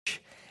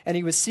and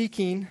he was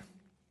seeking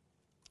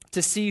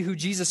to see who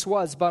Jesus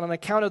was. But on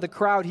account of the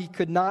crowd, he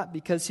could not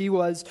because he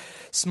was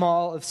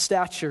small of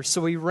stature.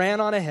 So he ran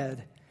on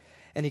ahead,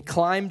 and he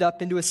climbed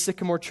up into a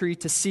sycamore tree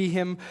to see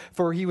him,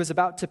 for he was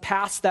about to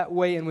pass that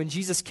way. And when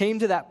Jesus came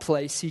to that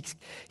place,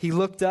 he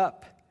looked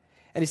up,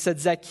 and he said,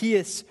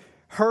 "Zacchaeus,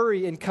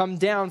 hurry and come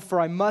down, for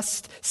I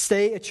must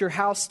stay at your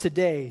house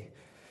today."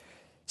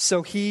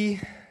 So he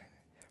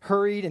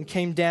hurried and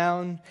came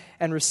down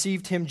and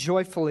received him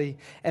joyfully.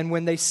 And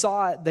when they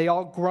saw it, they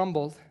all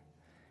grumbled,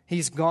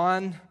 "He's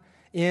gone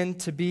in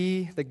to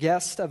be the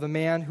guest of a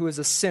man who is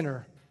a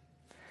sinner."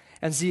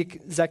 And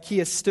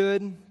Zacchaeus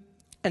stood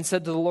and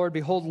said to the Lord,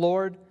 "Behold,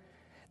 Lord,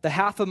 the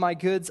half of my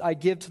goods I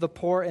give to the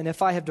poor, and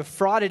if I have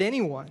defrauded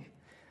anyone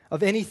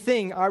of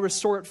anything, I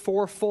restore it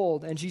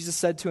fourfold." And Jesus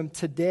said to him,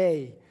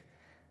 "Today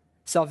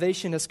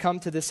salvation has come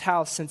to this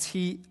house, since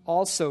he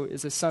also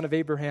is a son of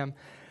Abraham.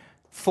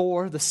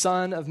 For the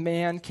Son of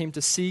Man came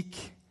to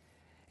seek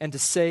and to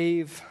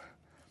save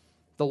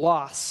the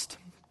lost."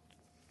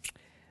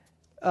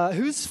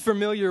 Who's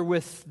familiar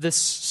with this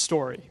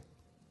story?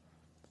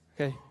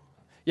 Okay.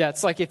 Yeah,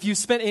 it's like if you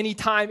spent any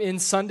time in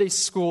Sunday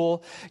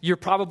school, you're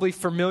probably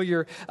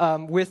familiar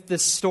with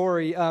this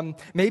story.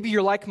 Maybe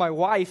you're like my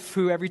wife,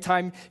 who every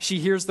time she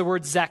hears the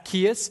word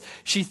Zacchaeus,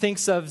 she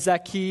thinks of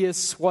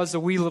Zacchaeus was a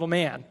wee little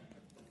man.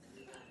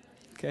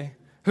 Okay.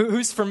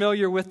 Who's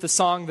familiar with the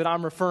song that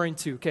I'm referring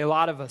to? Okay, a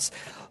lot of us.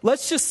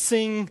 Let's just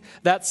sing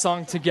that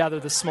song together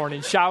this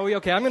morning, shall we?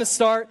 Okay, I'm going to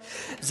start.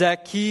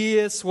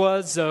 Zacchaeus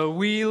was a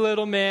wee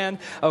little man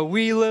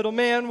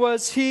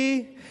was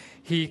he.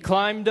 He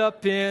climbed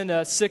up in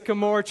a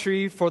sycamore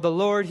tree, for the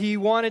Lord he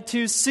wanted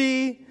to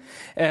see.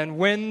 And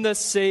when the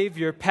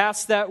Savior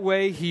passed that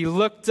way, he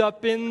looked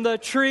up in the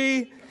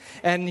tree,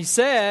 and he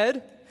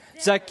said,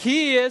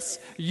 "Zacchaeus,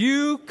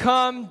 you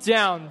come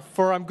down,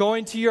 for I'm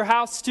going to your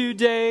house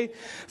today,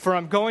 for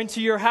I'm going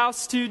to your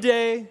house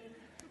today."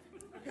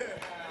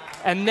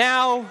 And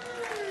now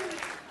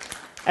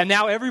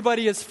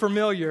everybody is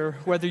familiar,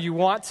 whether you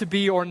want to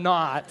be or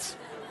not,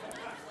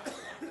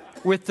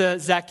 with the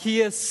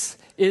Zacchaeus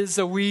is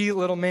a wee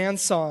little man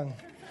song.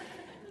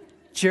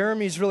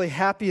 Jeremy's really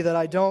happy that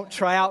I don't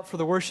try out for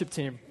the worship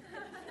team.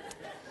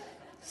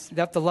 You'd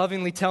have to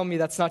lovingly tell me,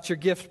 "That's not your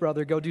gift,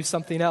 brother. Go do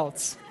something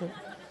else."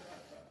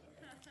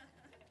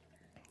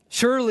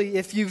 Surely,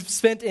 if you've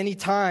spent any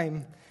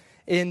time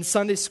in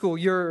Sunday school,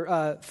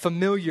 you're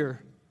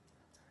familiar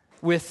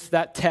with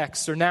that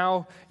text, or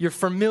now you're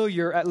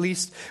familiar at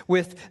least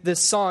with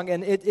this song.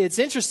 And it's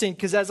interesting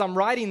because as I'm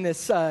writing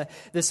this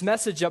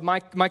message up, my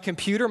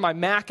computer, my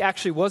Mac,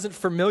 actually wasn't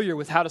familiar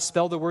with how to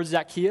spell the word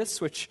Zacchaeus,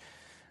 which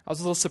I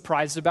was a little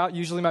surprised about.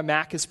 Usually my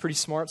Mac is pretty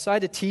smart, so I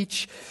had to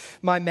teach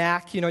my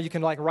Mac. You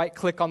can like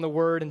right-click on the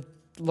word and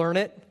learn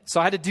it.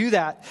 So I had to do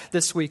that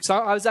this week. So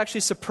I was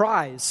actually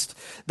surprised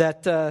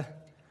that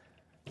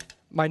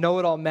my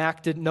know-it-all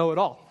Mac didn't know it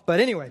all. But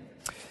anyway,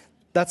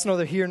 that's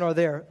neither here nor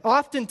there.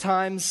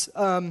 Oftentimes,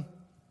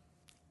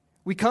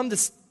 we come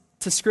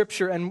to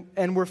Scripture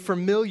and we're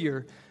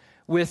familiar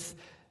with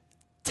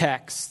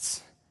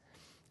texts.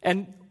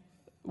 And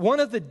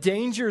one of the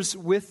dangers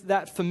with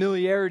that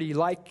familiarity,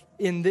 like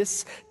in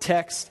this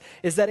text,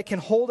 is that it can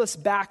hold us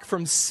back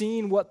from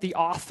seeing what the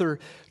author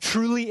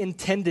truly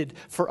intended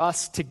for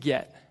us to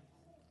get.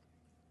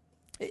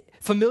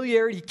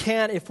 Familiarity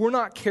can, if we're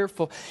not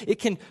careful, it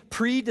can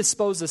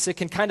predispose us. It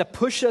can kind of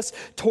push us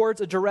towards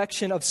a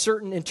direction of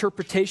certain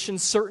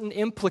interpretations, certain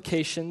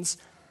implications,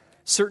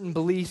 certain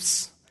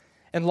beliefs,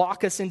 and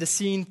lock us into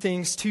seeing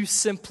things too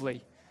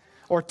simply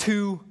or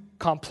too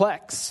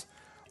complex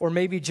or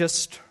maybe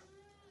just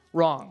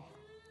wrong.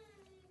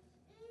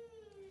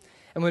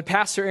 And when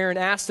Pastor Aaron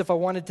asked if I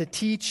wanted to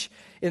teach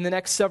in the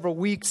next several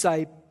weeks,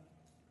 I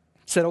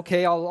said,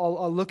 okay,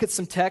 I'll look at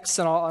some texts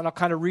and I'll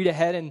kind of read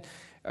ahead, and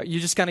you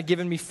just kind of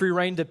giving me free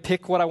rein to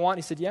pick what I want.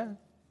 He said, yeah,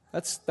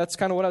 that's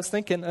kind of what I was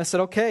thinking. And I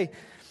said, okay.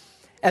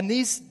 And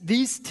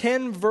these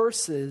 10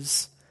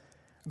 verses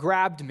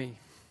grabbed me.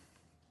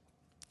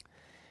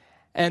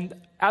 And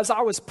as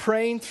I was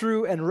praying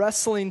through and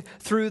wrestling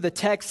through the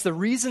text, the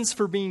reasons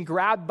for being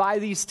grabbed by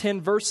these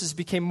 10 verses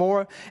became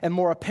more and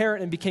more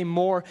apparent and became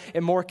more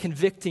and more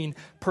convicting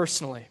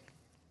personally.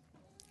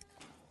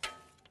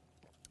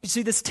 You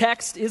see, this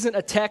text isn't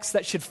a text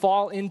that should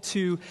fall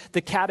into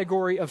the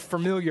category of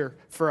familiar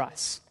for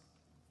us.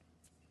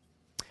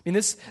 I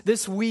mean,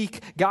 this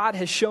week, God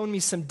has shown me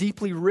some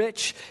deeply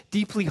rich,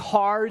 deeply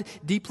hard,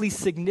 deeply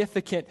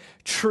significant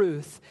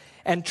truth.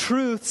 And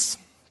truths,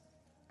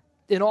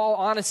 in all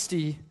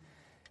honesty,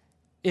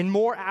 in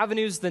more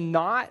avenues than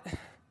not,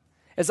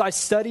 as I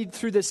studied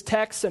through this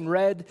text and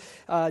read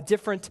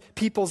different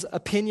people's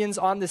opinions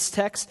on this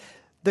text,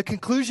 the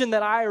conclusion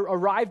that I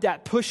arrived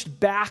at pushed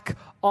back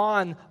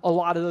on a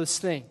lot of those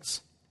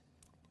things.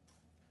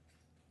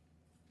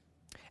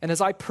 And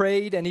as I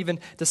prayed and even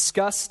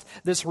discussed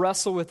this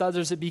wrestle with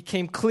others, it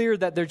became clear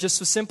that there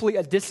just was simply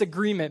a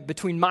disagreement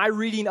between my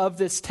reading of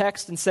this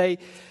text and, say,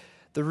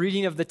 the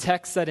reading of the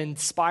text that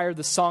inspired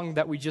the song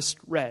that we just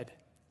read.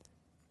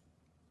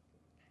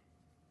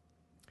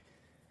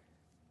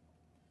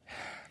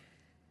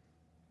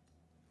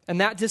 And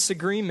that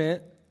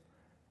disagreement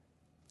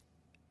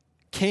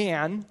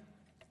can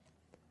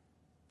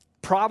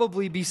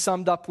probably be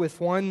summed up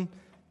with one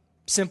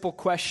simple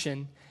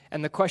question.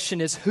 And the question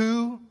is,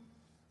 who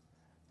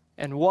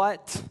and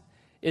what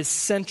is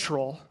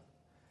central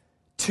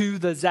to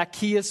the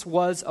Zacchaeus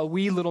was a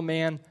wee little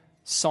man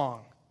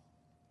song?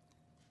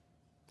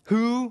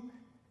 Who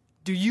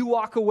do you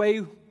walk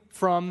away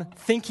from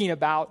thinking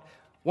about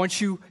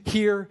once you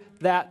hear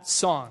that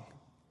song?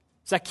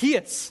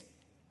 Zacchaeus,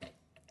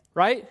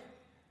 right?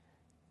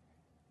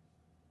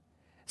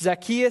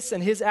 Zacchaeus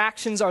and his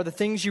actions are the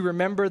things you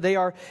remember. They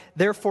are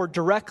therefore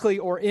directly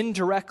or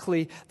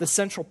indirectly the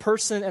central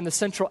person and the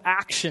central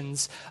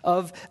actions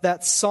of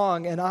that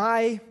song. And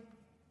I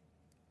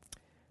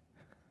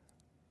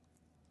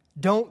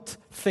don't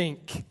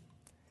think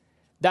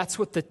that's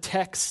what the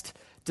text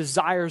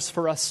desires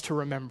for us to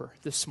remember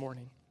this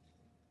morning.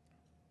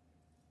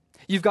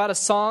 You've got a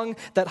song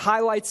that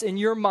highlights in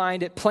your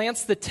mind, it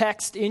plants the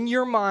text in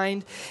your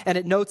mind, and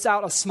it notes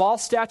out a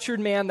small-statured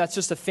man. That's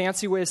just a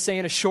fancy way of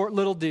saying a short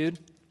little dude.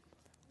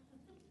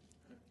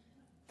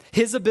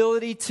 His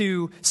ability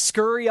to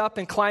scurry up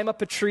and climb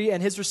up a tree,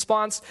 and his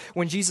response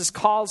when Jesus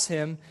calls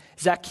him,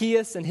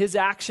 Zacchaeus, and his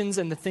actions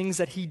and the things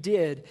that he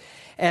did.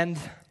 And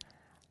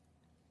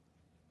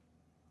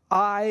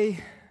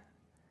I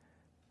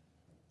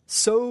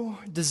so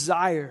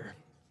desire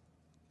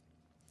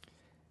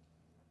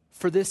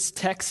for this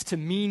text to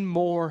mean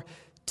more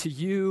to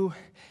you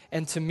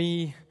and to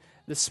me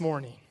this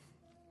morning.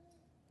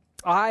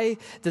 I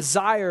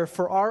desire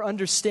for our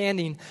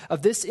understanding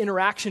of this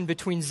interaction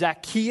between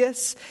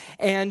Zacchaeus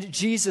and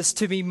Jesus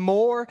to be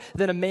more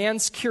than a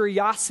man's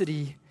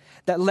curiosity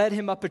that led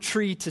him up a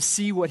tree to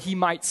see what he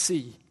might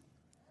see.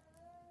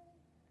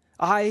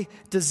 I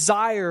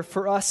desire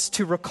for us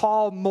to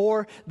recall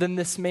more than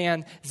this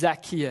man,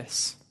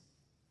 Zacchaeus.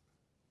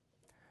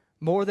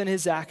 More than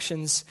his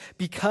actions,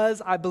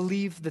 because I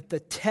believe that the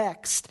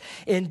text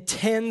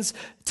intends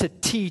to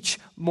teach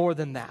more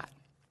than that.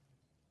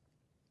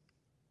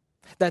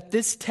 That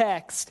this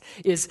text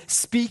is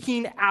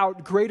speaking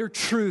out greater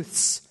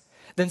truths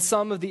than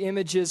some of the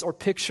images or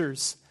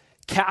pictures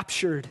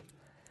captured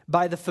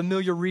by the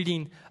familiar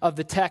reading of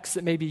the text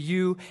that maybe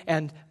you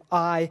and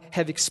I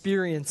have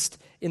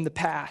experienced in the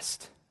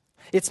past.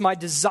 It's my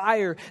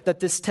desire that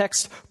this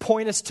text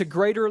point us to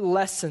greater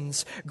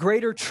lessons,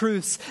 greater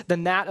truths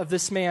than that of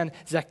this man,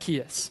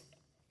 Zacchaeus.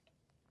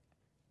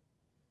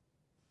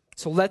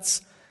 So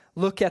let's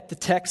look at the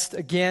text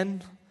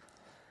again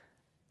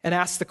and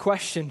ask the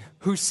question,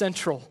 who's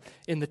central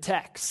in the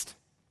text?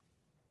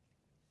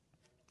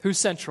 Who's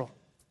central?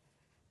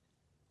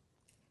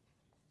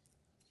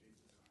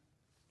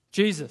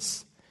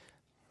 Jesus.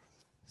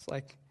 It's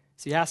like,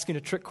 is he asking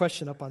a trick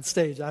question up on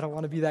stage? I don't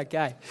want to be that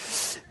guy.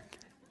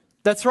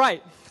 That's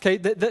right. Okay,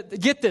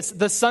 get this.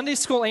 The Sunday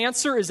school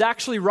answer is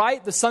actually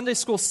right. The Sunday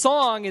school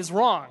song is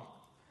wrong.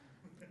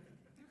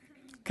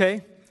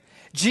 Okay?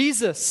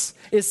 Jesus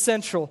is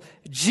central.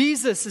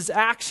 Jesus'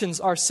 actions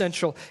are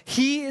central.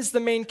 He is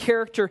the main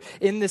character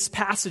in this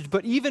passage.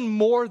 But even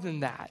more than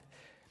that,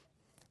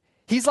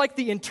 he's like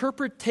the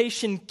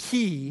interpretation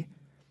key,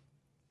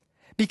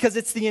 because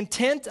it's the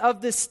intent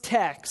of this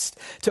text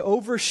to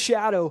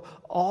overshadow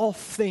all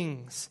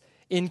things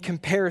in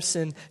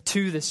comparison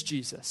to this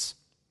Jesus.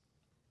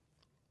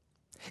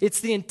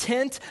 It's the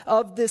intent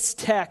of this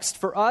text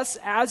for us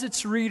as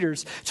its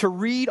readers to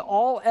read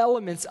all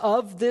elements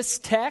of this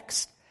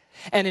text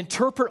and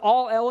interpret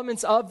all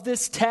elements of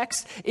this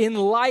text in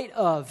light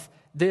of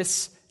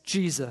this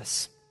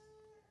Jesus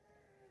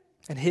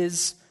and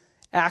his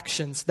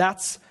actions.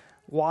 That's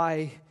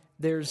why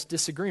there's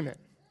disagreement.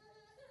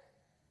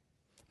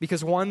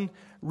 Because one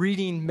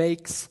reading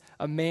makes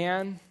a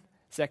man,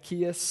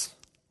 Zacchaeus,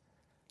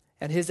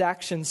 and his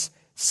actions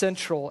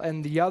central,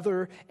 and the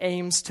other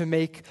aims to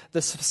make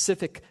the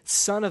specific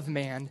Son of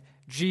Man,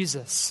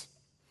 Jesus,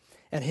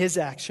 and his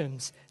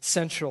actions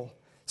central.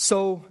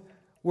 So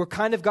we're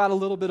kind of got a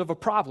little bit of a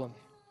problem.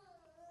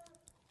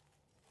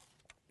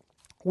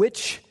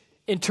 Which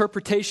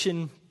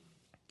interpretation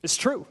is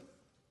true?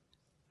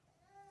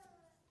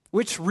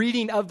 Which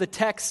reading of the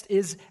text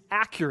is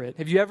accurate?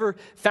 Have you ever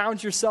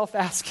found yourself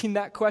asking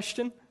that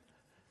question?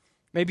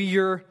 Maybe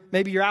you're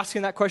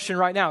asking that question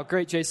right now.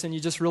 Great, Jason, you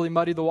just really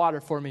muddied the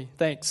water for me.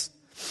 Thanks.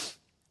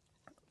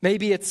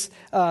 Maybe it's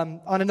on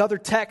another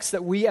text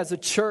that we as a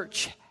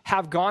church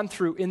have gone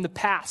through in the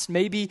past.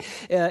 Maybe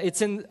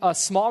it's in a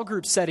small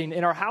group setting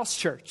in our house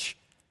church.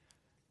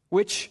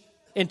 Which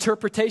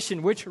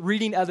interpretation, which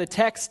reading of the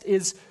text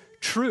is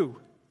true?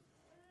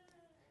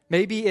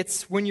 Maybe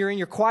it's when you're in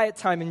your quiet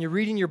time and you're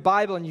reading your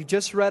Bible and you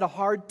just read a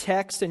hard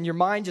text and your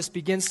mind just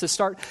begins to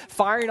start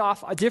firing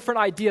off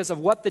different ideas of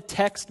what the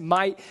text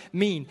might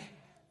mean.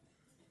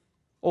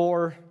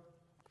 Or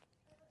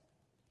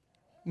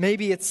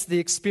maybe it's the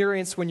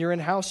experience when you're in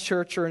house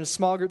church or in a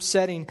small group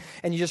setting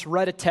and you just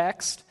read a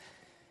text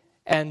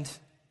and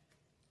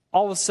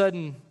all of a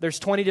sudden there's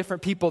 20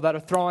 different people that are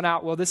throwing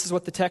out, well, this is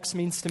what the text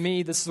means to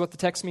me, this is what the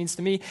text means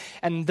to me,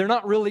 and they're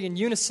not really in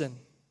unison.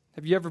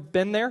 Have you ever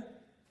been there?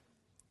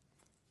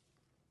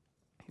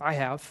 I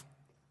have.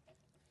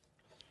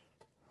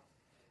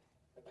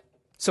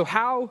 So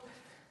how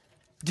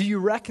do you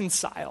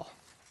reconcile?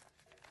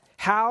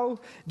 How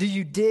do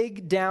you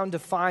dig down to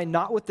find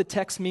not what the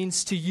text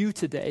means to you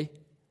today,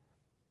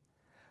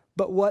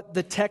 but what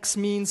the text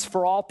means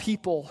for all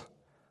people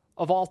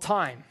of all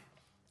time?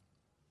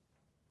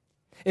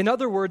 In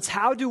other words,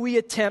 how do we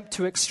attempt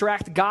to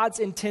extract God's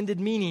intended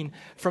meaning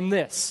from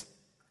this?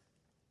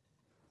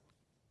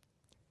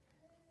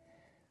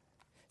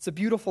 It's a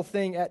beautiful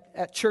thing.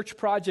 At Church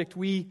Project,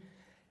 we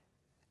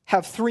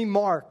have 3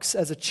 marks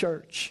as a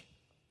church.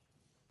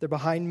 They're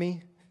behind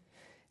me.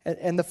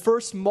 And the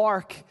first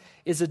mark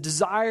is a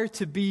desire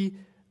to be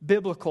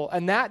biblical.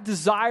 And that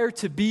desire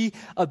to be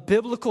a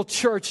biblical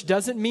church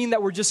doesn't mean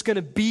that we're just going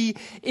to be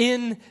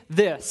in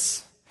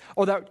this,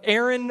 or that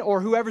Aaron or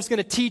whoever's going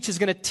to teach is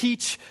going to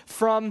teach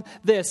from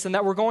this, and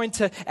that we're going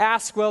to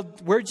ask, well,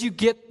 where'd you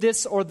get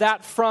this or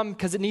that from?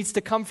 Because it needs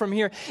to come from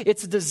here.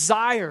 It's a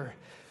desire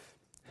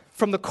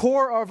from the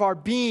core of our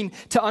being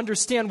to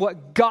understand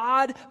what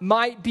God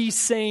might be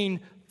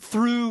saying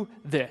through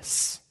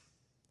this.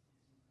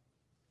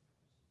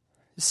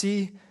 You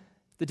see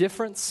the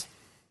difference?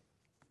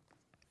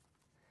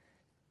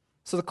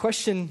 So the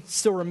question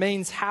still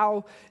remains,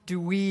 how do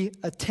we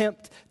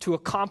attempt to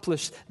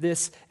accomplish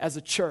this as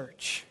a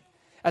church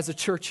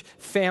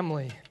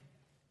family?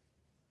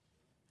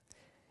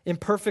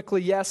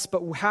 Imperfectly, yes,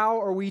 but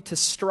how are we to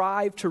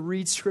strive to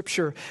read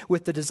Scripture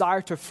with the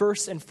desire to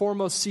first and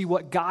foremost see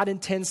what God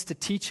intends to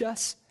teach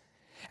us?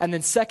 And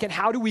then second,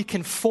 how do we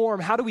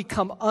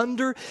come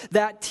under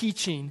that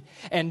teaching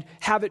and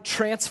have it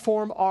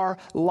transform our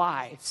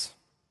lives?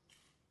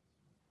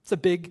 It's a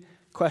big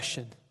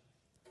question.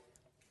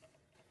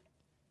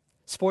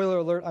 Spoiler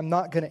alert, I'm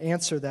not going to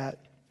answer that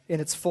in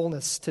its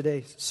fullness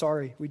today.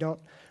 Sorry, we don't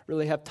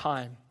really have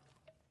time.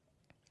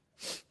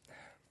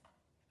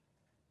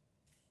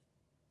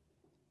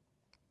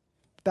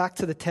 Back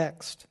to the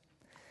text.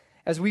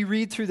 As we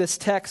read through this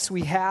text,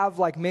 we have,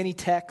 like many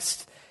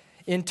texts,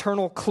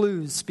 internal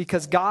clues,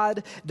 because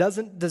God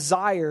doesn't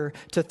desire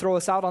to throw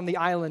us out on the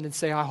island and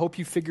say, I hope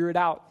you figure it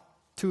out,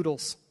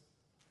 toodles.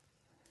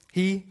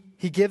 He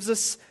gives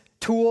us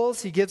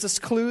tools, He gives us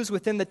clues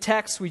within the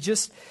text.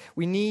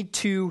 We need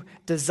to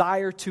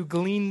desire to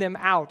glean them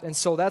out. And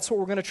so that's what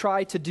we're going to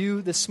try to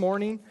do this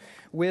morning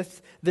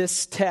with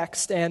this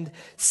text. And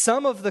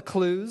some of the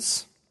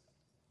clues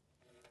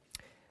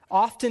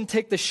often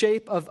take the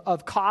shape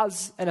of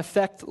cause and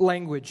effect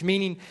language,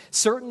 meaning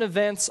certain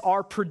events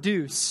are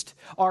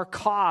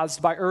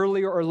caused by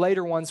earlier or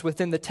later ones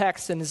within the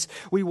text. And as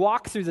we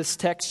walk through this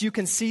text, you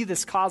can see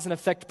this cause and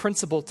effect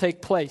principle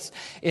take place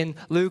in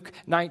Luke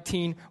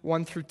 19,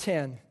 1 through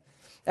 10.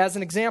 As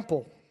an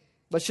example,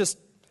 let's just,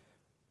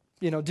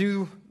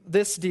 do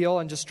this deal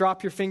and just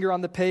drop your finger on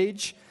the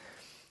page.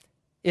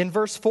 In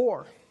verse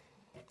 4,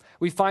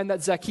 we find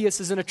that Zacchaeus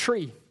is in a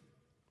tree.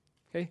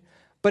 Okay?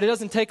 But it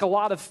doesn't take a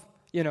lot of,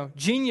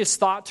 genius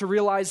thought to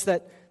realize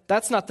that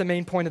that's not the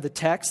main point of the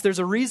text. There's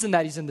a reason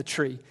that he's in the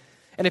tree.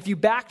 And if you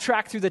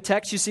backtrack through the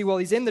text, you see, well,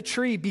 he's in the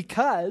tree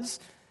because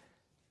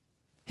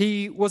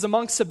he was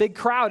amongst a big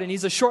crowd and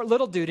he's a short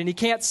little dude and he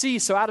can't see.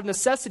 So out of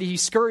necessity, he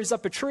scurries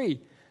up a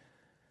tree.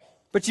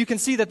 But you can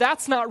see that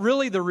that's not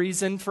really the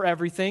reason for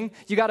everything.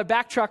 You got to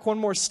backtrack one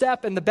more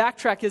step. And the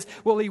backtrack is,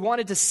 well, he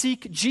wanted to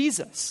seek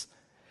Jesus.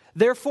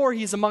 Therefore,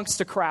 he's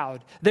amongst a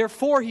crowd.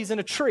 Therefore, he's in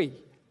a tree.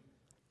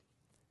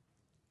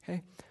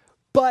 Okay?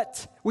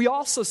 But we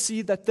also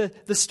see that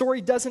the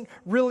story doesn't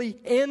really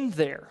end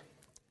there.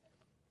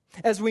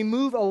 As we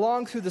move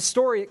along through the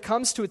story, it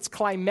comes to its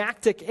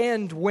climactic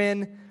end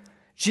when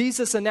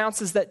Jesus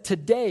announces that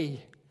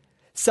today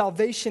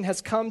salvation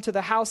has come to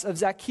the house of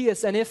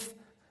Zacchaeus. And if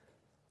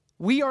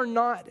we are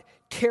not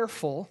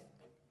careful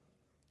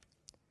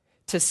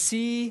to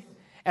see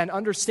and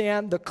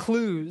understand the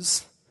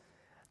clues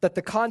that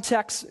the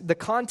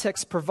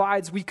context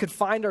provides, we could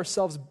find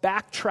ourselves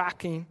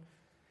backtracking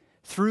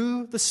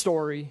through the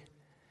story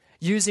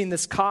using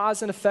this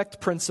cause and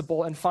effect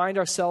principle and find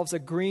ourselves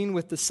agreeing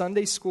with the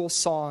Sunday school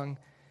song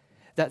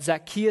that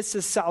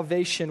Zacchaeus'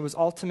 salvation was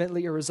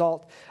ultimately a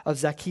result of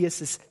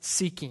Zacchaeus'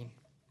 seeking.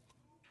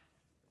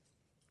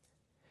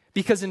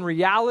 Because in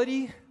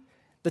reality,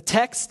 the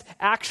text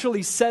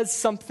actually says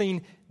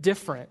something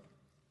different.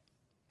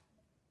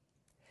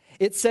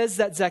 It says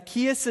that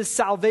Zacchaeus'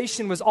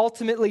 salvation was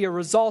ultimately a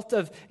result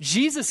of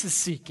Jesus'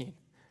 seeking.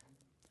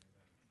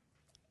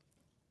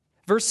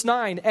 Verse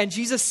 9, and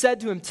Jesus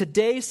said to him,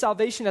 today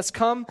salvation has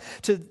come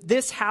to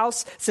this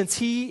house since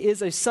he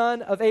is a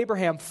son of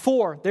Abraham.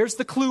 For, there's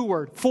the clue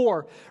word,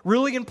 for,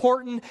 really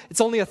important.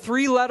 It's only a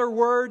 3-letter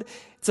word.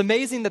 It's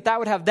amazing that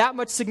would have that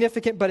much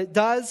significance, but it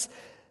does.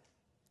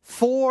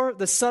 For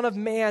the Son of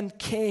Man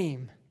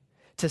came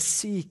to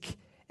seek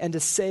and to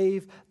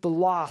save the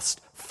lost.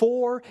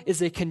 For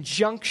is a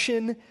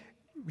conjunction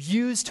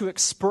used to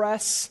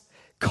express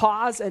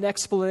cause and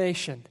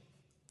explanation.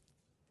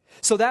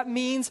 So that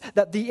means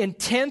that the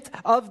intent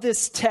of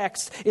this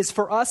text is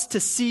for us to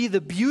see the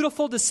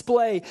beautiful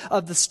display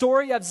of the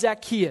story of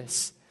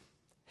Zacchaeus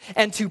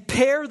and to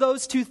pair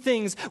those two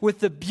things with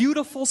the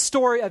beautiful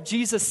story of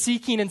Jesus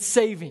seeking and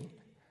saving.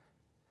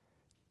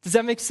 Does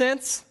that make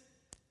sense?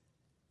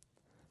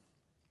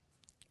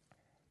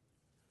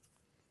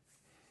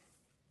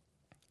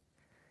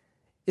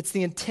 It's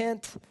the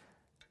intent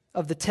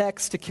of the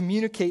text to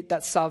communicate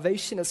that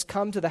salvation has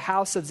come to the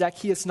house of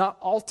Zacchaeus, not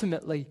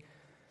ultimately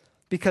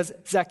because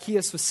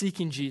Zacchaeus was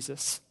seeking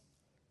Jesus,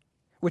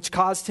 which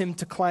caused him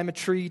to climb a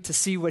tree to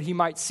see what he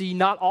might see,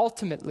 not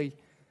ultimately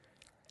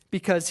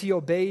because he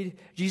obeyed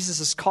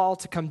Jesus' call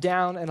to come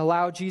down and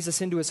allow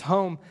Jesus into his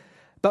home,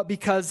 but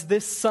because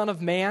this Son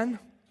of Man,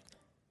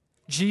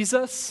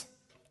 Jesus,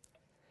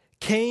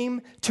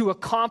 came to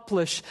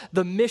accomplish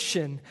the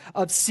mission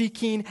of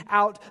seeking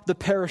out the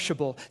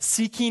perishable,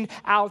 seeking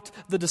out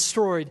the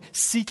destroyed,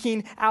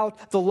 seeking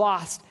out the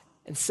lost,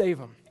 and save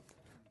them.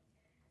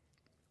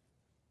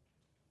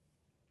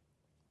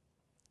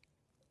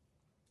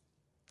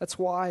 That's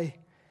why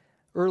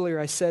earlier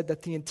I said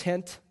that the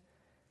intent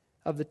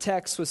of the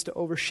text was to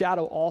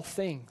overshadow all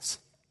things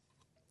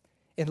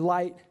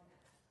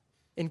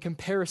in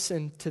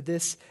comparison to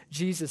this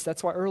Jesus.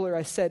 That's why earlier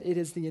I said it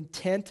is the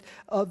intent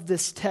of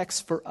this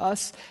text for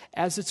us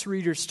as its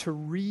readers to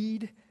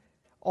read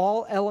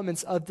all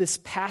elements of this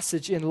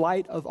passage in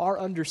light of our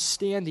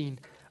understanding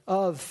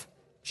of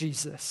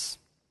Jesus.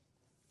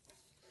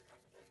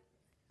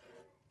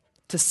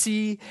 To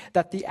see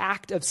that the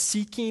act of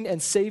seeking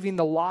and saving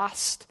the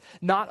lost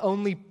not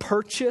only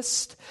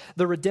purchased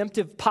the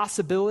redemptive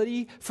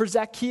possibility for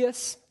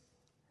Zacchaeus,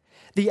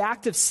 the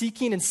act of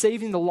seeking and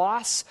saving the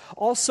lost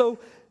also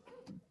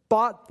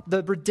bought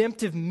the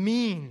redemptive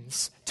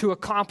means to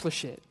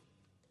accomplish it.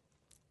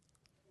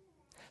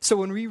 So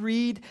when we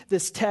read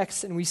this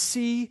text and we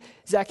see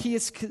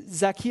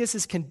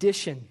Zacchaeus'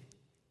 condition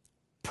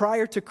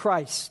prior to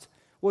Christ,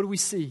 what do we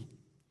see?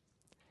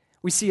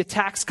 We see a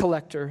tax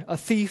collector, a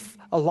thief,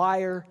 a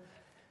liar,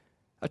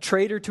 a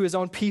traitor to his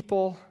own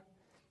people,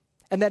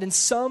 and that in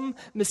some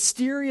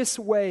mysterious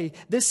way,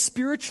 this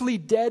spiritually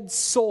dead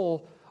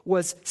soul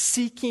was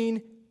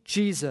seeking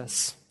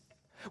Jesus,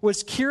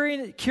 was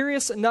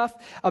curious enough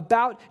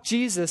about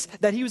Jesus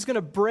that he was going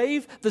to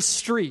brave the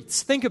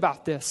streets. Think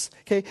about this,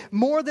 okay?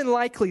 More than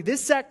likely,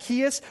 this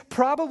Zacchaeus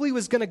probably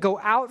was going to go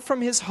out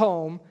from his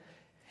home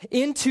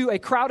into a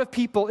crowd of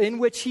people in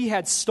which he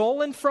had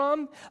stolen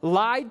from,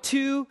 lied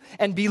to,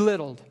 and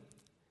belittled.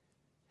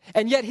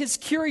 And yet his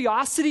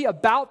curiosity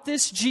about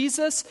this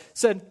Jesus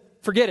said,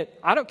 forget it,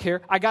 I don't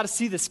care, I got to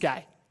see this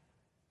guy.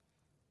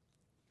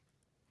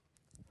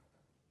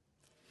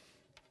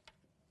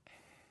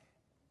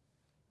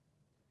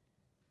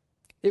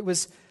 It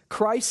was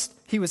Christ,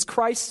 he was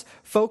Christ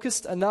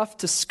focused enough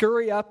to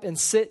scurry up and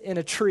sit in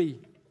a tree.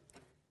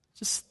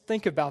 Just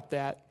think about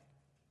that.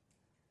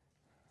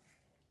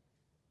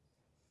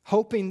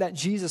 Hoping that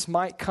Jesus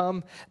might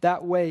come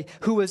that way,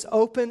 who was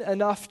open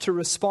enough to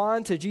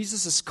respond to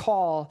Jesus'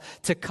 call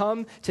to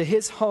come to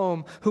his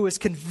home, who was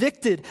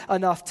convicted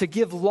enough to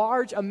give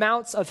large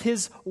amounts of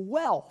his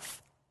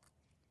wealth.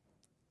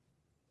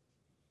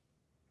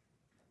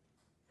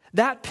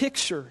 That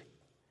picture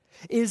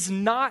is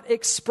not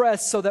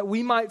expressed so that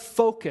we might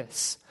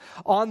focus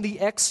on the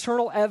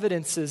external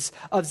evidences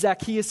of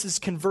Zacchaeus'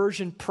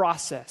 conversion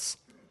process.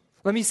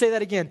 Let me say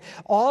that again.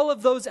 All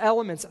of those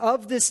elements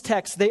of this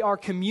text, they are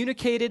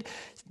communicated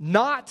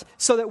not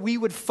so that we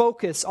would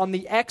focus on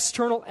the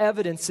external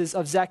evidences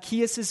of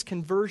Zacchaeus'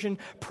 conversion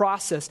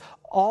process.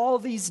 All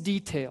these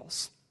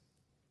details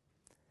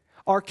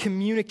are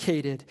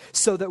communicated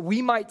so that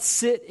we might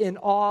sit in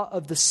awe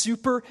of the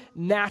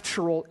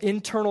supernatural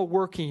internal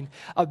working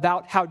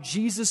about how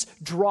Jesus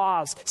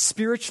draws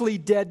spiritually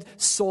dead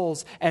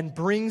souls and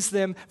brings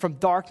them from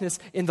darkness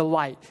into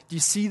light. Do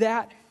you see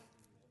that?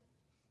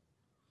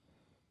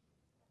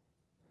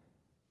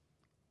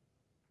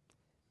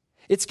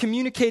 It's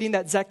communicating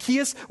that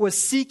Zacchaeus was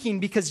seeking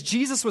because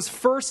Jesus was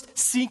first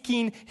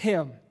seeking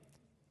him.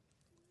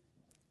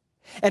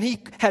 And he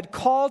had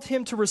called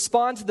him to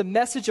respond to the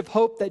message of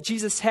hope that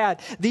Jesus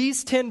had.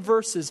 These 10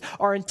 verses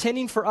are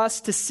intending for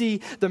us to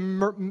see the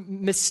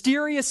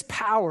mysterious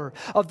power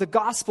of the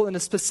gospel in a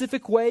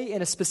specific way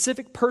in a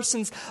specific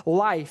person's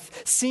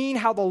life, seeing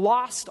how the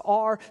lost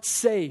are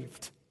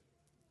saved,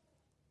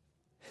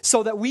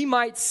 so that we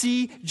might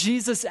see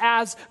Jesus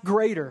as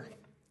greater.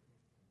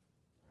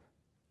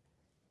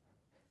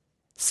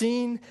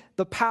 Seeing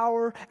the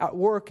power at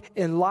work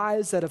in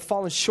lives that have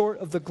fallen short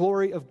of the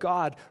glory of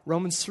God.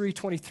 Romans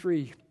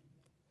 3:23.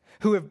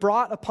 Who have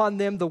brought upon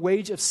them the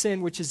wage of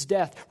sin, which is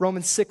death.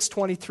 Romans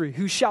 6:23.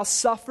 Who shall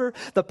suffer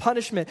the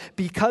punishment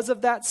because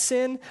of that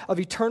sin of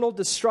eternal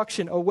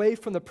destruction away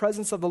from the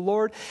presence of the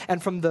Lord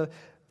and from the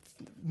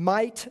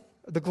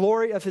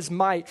glory of his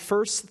might.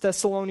 1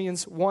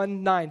 Thessalonians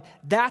 1:9.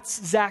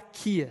 That's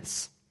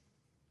Zacchaeus.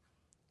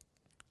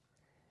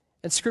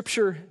 And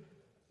Scripture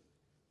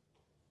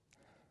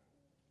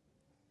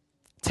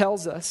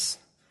tells us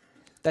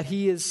that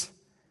he is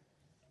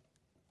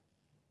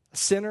a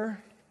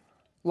sinner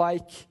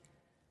like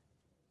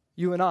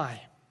you and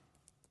I,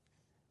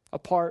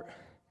 apart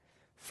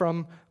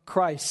from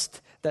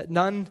Christ, that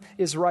none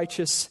is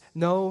righteous,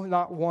 no,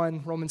 not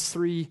one, Romans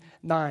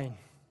 3:9.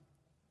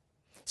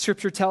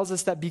 Scripture tells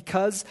us that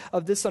because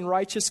of this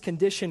unrighteous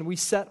condition, we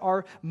set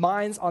our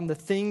minds on the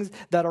things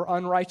that are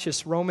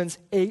unrighteous. Romans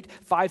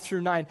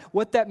 8:5-9.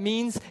 What that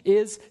means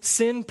is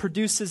sin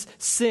produces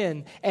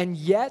sin. And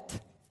yet,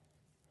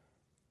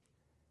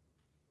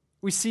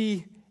 we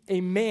see a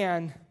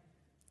man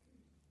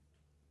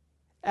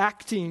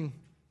acting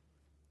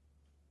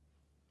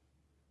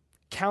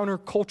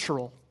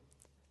countercultural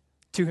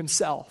to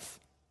himself,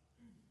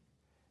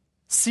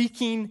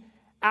 seeking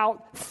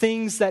out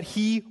things that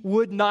he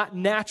would not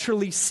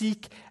naturally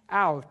seek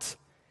out.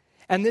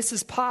 And this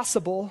is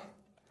possible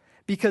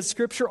because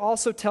Scripture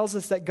also tells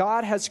us that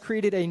God has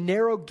created a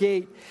narrow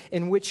gate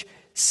in which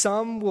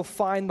some will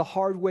find the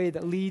hard way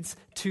that leads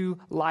to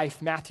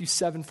life. Matthew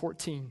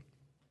 7:14.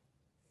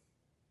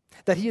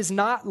 That he has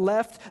not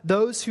left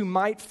those who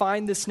might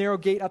find this narrow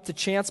gate up to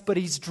chance, but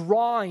he's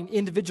drawing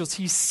individuals.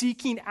 He's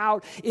seeking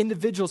out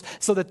individuals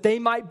so that they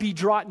might be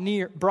brought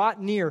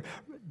near.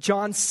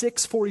 John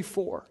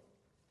 6:44.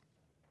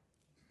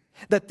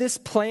 That this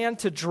plan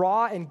to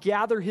draw and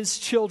gather his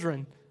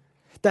children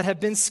that have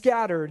been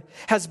scattered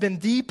has been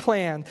the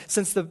plan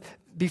since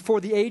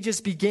before the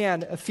ages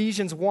began,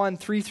 Ephesians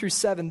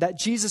 1:3-7, that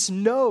Jesus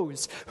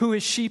knows who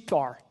his sheep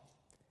are,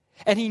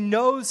 and he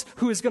knows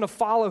who is going to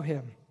follow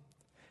him.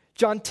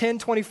 John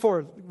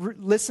 10:24,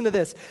 listen to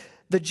this.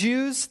 The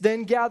Jews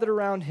then gathered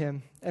around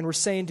him and were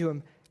saying to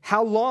him,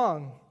 "How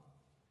long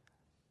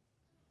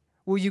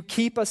will you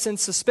keep us in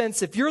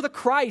suspense? If you're the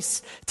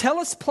Christ, tell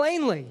us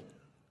plainly."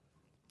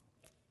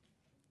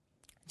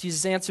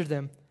 Jesus answered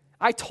them,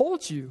 "I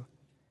told you,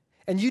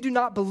 and you do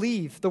not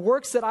believe. The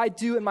works that I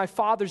do in my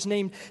Father's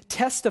name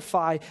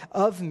testify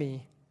of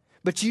me,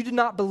 but you do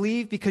not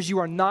believe because you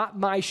are not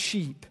my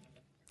sheep.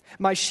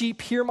 My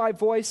sheep hear my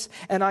voice,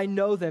 and I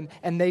know them,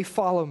 and they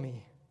follow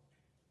me."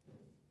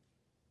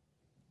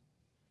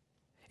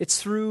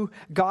 It's through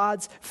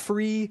God's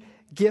free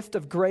gift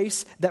of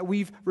grace that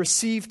we've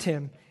received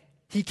him.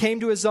 He came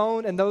to his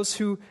own, and those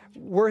who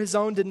were his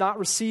own did not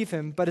receive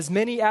him. But as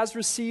many as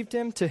received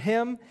him, to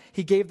him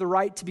he gave the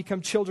right to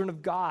become children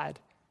of God,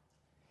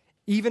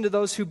 even to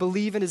those who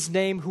believe in his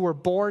name, who were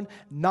born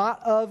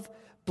not of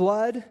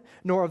blood,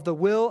 nor of the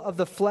will of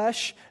the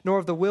flesh, nor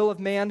of the will of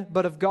man,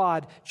 but of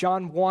God.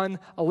 John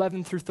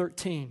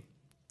 1:11-13.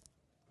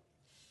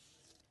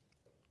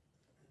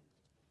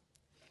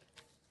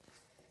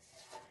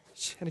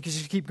 And it can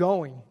just keep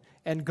going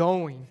and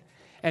going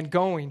and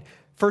going.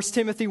 1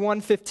 Timothy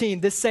 1:15,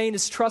 this saying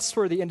is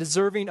trustworthy and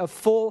deserving of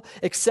full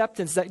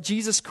acceptance, that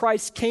Jesus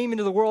Christ came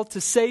into the world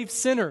to save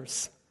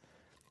sinners,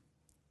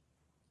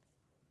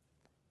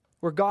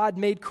 where God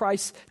made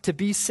Christ to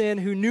be sin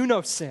who knew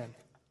no sin,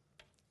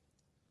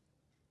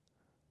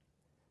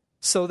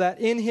 so that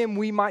in him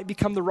we might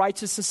become the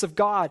righteousness of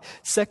God.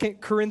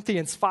 2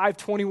 Corinthians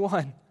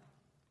 5:21,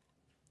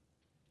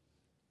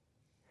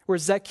 where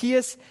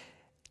Zacchaeus,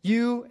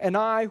 you and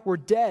I were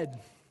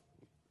dead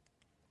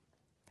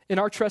in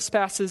our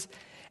trespasses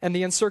and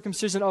the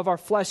uncircumcision of our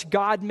flesh.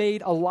 God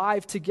made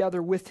alive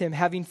together with him,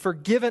 having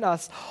forgiven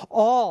us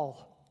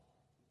all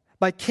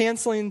by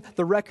canceling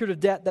the record of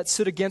debt that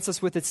stood against us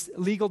with its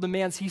legal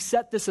demands. He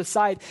set this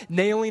aside,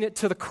 nailing it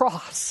to the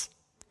cross.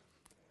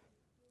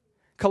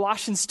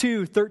 Colossians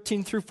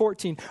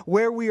 2:13-14,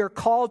 where we are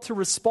called to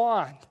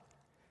respond,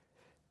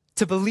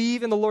 to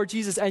believe in the Lord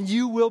Jesus, and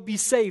you will be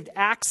saved.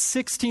 Acts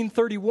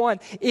 16:31,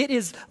 it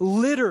is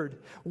littered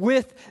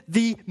with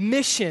the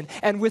mission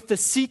and with the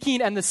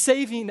seeking and the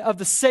saving of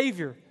the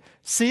Savior.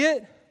 See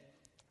it?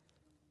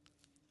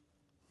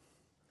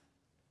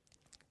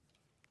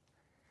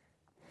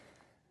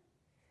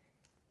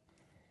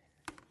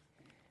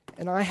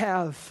 And I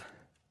have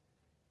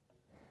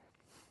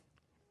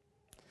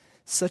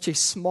such a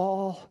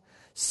small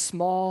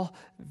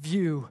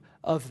view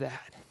of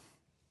that.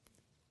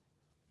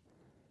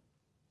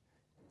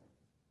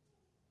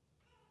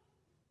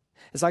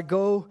 As I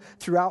go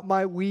throughout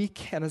my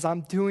week and as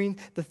I'm doing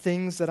the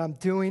things that I'm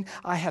doing,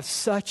 I have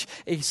such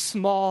a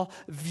small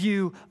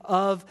view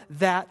of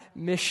that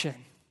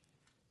mission,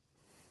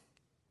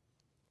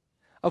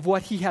 of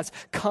what he has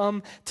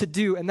come to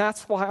do. And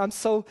that's why I'm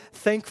so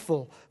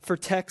thankful for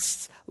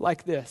texts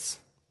like this,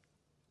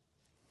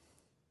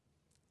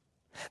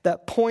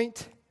 that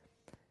point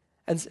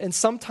and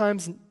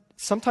sometimes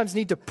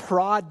need to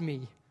prod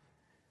me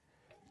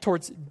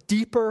towards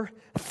deeper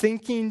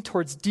thinking,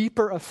 towards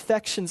deeper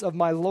affections of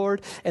my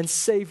Lord and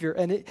Savior.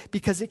 And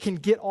because it can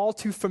get all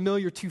too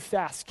familiar too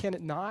fast, can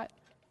it not?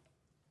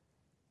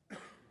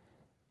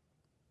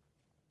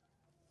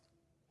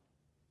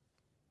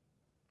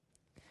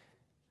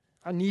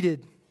 I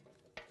needed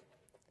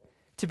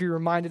to be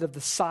reminded of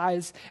the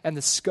size and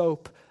the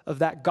scope of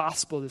that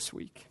gospel this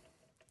week.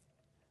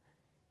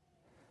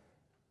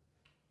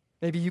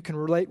 Maybe you can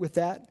relate with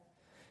that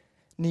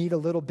need a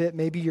little bit.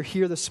 Maybe you're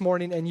here this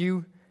morning and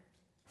you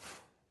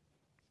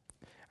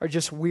are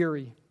just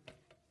weary,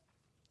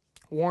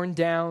 worn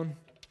down,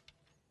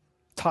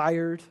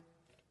 tired.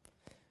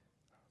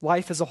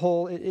 Life as a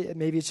whole,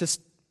 maybe it's just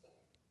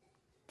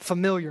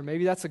familiar.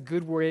 Maybe that's a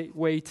good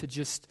way to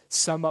just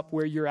sum up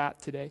where you're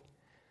at today.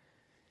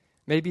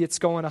 Maybe it's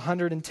going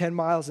 110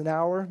 miles an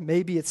hour.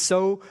 Maybe it's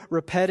so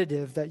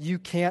repetitive that you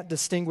can't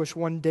distinguish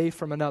one day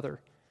from another.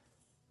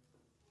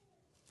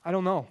 I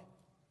don't know.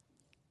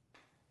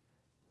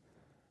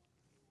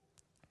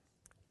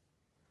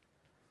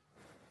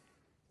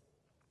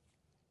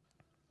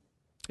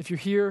 If you're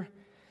here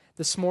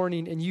this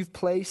morning and you've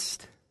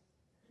placed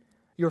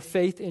your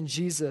faith in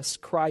Jesus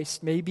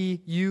Christ,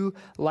 maybe you,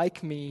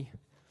 like me,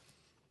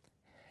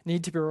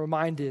 need to be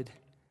reminded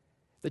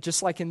that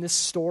just like in this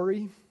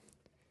story,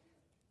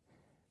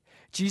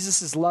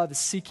 Jesus' love is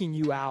seeking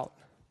you out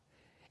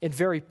in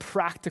very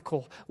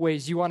practical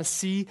ways. You want to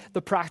see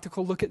the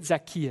practical? Look at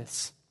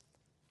Zacchaeus.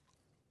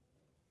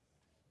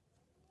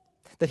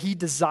 That he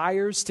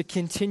desires to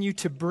continue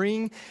to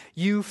bring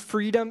you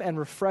freedom and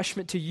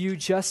refreshment to you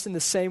just in the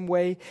same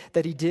way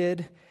that he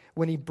did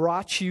when he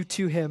brought you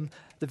to him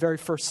the very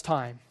first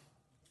time.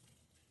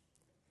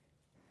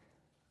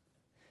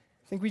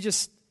 I think we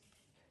just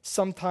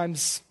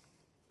sometimes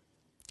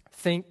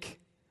think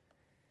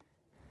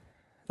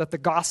that the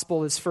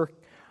gospel is for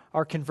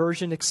our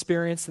conversion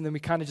experience, and then we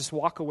kind of just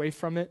walk away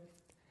from it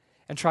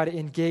and try to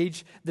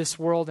engage this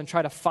world and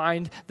try to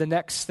find the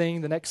next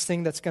thing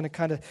that's going to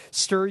kind of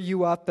stir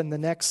you up, and the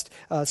next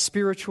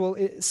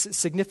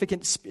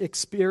significant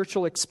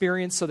spiritual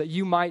experience so that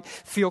you might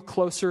feel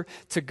closer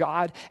to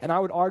God. And I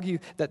would argue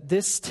that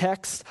this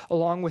text,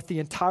 along with the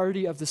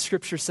entirety of the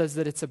Scripture, says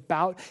that it's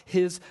about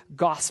his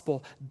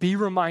gospel. Be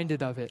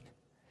reminded of it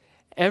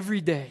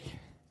every day.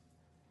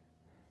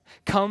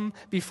 Come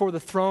before the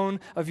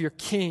throne of your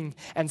King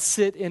and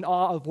sit in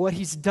awe of what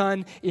he's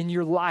done in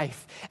your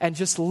life, and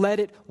just let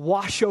it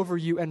wash over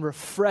you and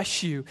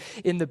refresh you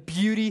in the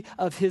beauty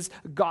of his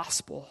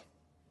gospel.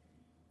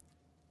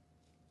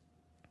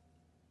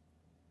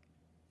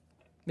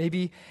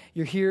 Maybe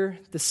you're here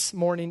this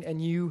morning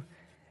and you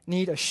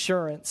need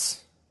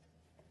assurance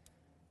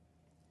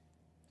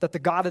that the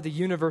God of the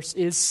universe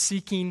is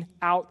seeking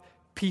out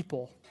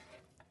people.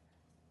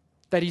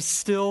 That he's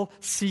still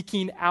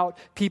seeking out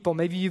people.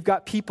 Maybe you've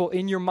got people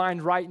in your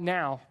mind right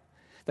now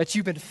that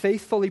you've been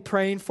faithfully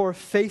praying for,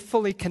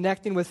 faithfully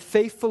connecting with,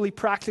 faithfully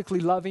practically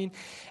loving,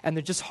 and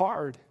they're just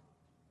hard.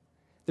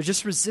 They're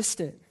just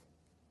resistant.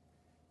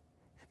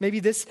 Maybe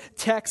this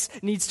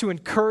text needs to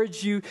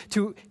encourage you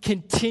to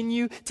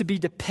continue to be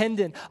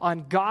dependent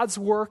on God's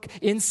work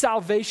in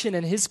salvation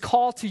and his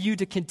call to you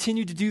to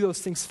continue to do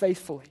those things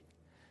faithfully.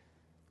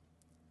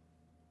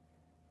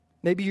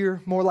 Maybe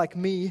you're more like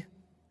me.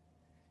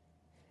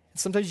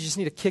 Sometimes you just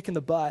need a kick in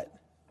the butt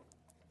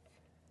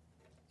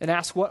and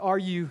ask, what are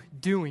you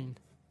doing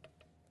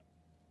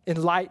in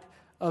light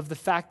of the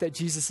fact that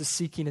Jesus is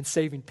seeking and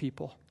saving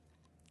people?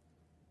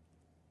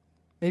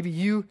 Maybe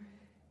you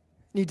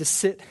need to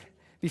sit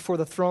before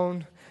the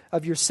throne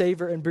of your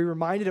Savior and be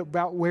reminded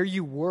about where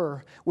you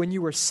were when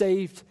you were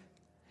saved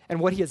and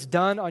what he has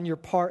done on your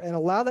part, and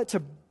allow that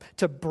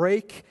to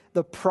break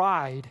the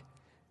pride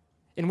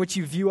in which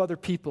you view other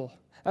people.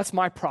 That's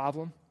my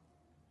problem.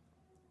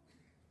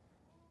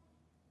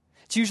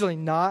 It's usually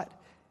not,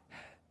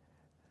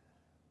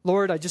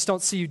 Lord, I just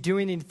don't see you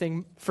doing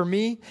anything for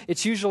me.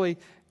 It's usually,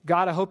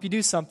 God, I hope you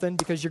do something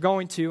because you're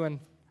going to, and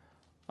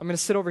I'm going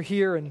to sit over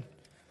here and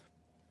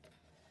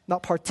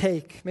not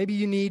partake. Maybe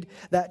you need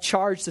that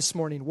charge this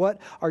morning. What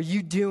are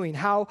you doing?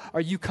 How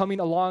are you coming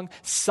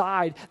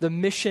alongside the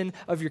mission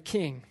of your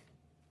King?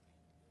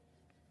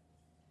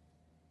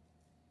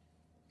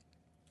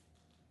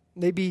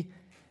 Maybe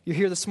you're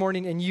here this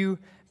morning and you've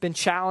been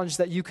challenged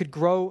that you could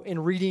grow in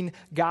reading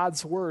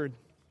God's Word.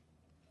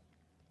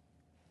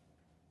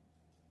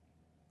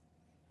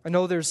 I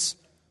know there's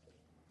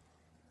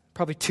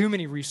probably too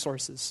many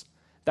resources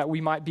that we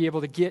might be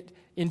able to get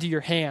into your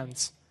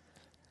hands.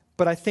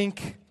 But I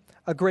think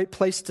a great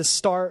place to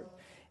start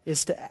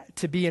is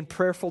to be in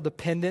prayerful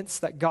dependence,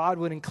 that God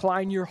would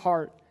incline your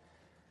heart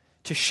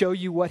to show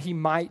you what he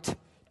might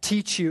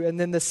teach you. And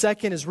then the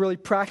second is really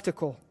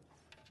practical.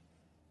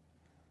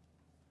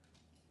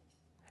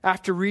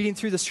 After reading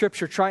through the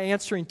Scripture, try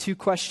answering two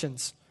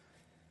questions.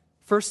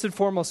 First and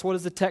foremost, what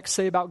does the text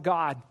say about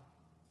God?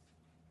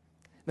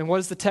 Then what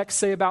does the text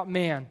say about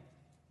man?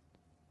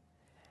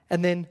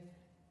 And then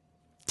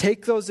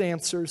take those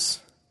answers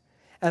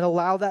and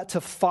allow that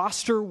to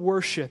foster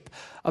worship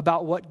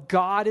about what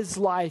God is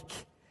like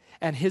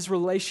and his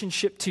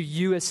relationship to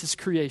you as his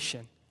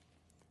creation.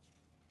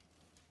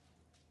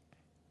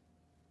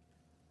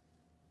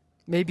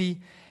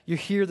 Maybe you're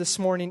here this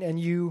morning and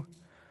you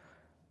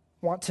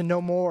want to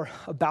know more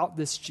about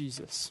this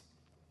Jesus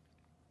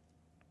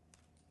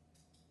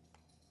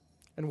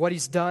and what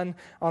he's done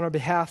on our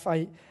behalf.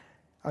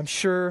 I'm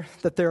sure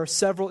that there are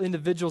several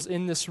individuals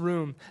in this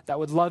room that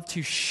would love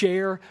to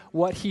share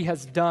what he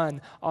has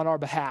done on our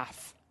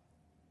behalf.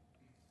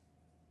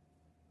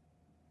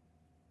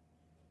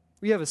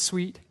 We have a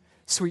sweet,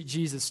 sweet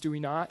Jesus, do we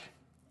not?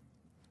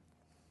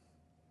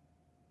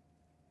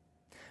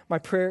 My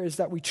prayer is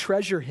that we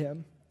treasure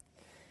him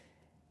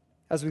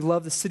as we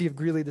love the city of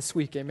Greeley this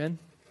week, amen?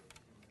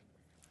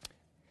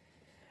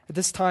 At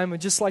this time,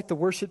 I'd just like the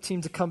worship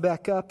team to come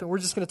back up, and we're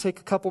just going to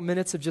take a couple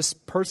minutes of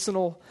just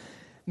personal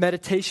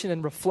meditation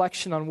and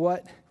reflection on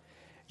what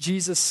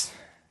Jesus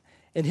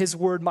and His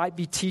Word might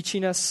be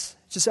teaching us.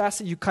 Just ask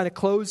that you kind of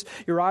close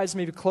your eyes,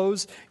 maybe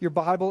close your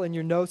Bible and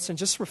your notes, and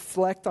just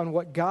reflect on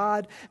what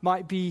God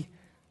might be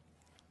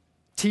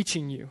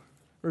teaching you,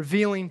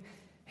 revealing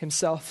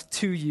Himself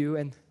to you.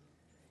 And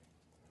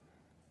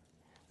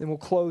then we'll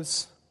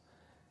close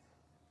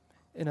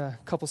in a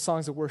couple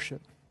songs of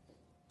worship.